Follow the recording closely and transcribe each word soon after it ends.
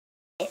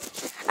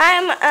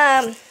I'm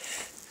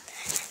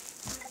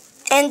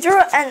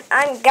Andrew, and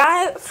I'm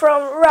Guy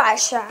from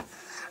Russia.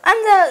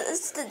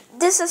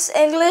 This is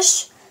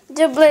English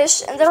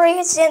dublish, and the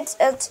reason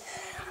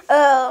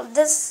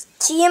this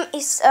team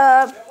is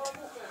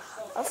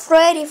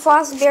Freddy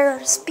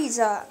Fazbear's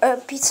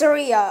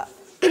pizzeria.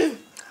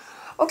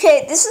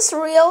 Okay, this is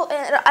real,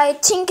 and I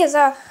think it's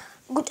a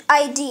good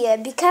idea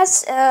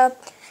because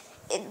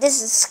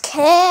this is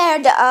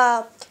scared.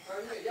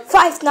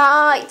 5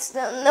 nights.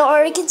 No,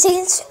 you can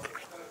say it's,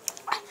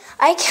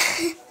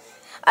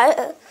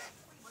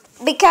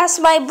 because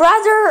my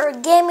brother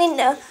came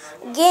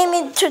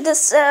into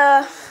this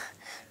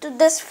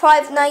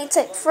 5 nights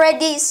at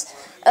Freddy's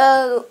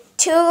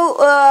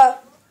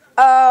toilet.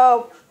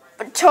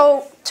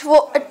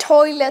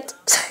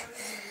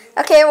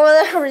 Okay,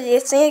 whatever you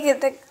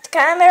think, the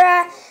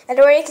camera and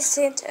where you can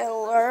see it.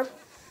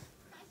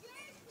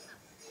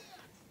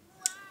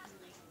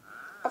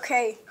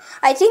 Okay,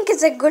 I think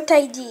it's a good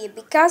idea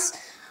because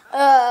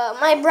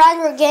my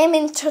brother came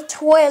into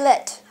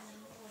toilet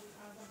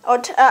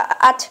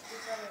at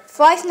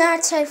 5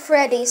 Nights at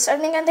Freddy's.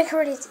 Starting on the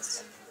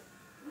credits.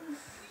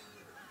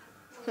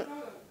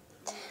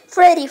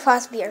 Freddy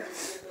Fazbear.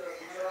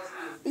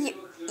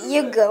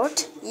 You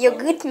good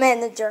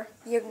manager.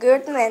 You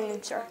good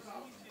manager.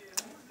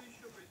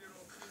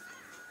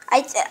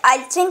 I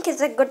think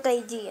it's a good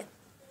idea.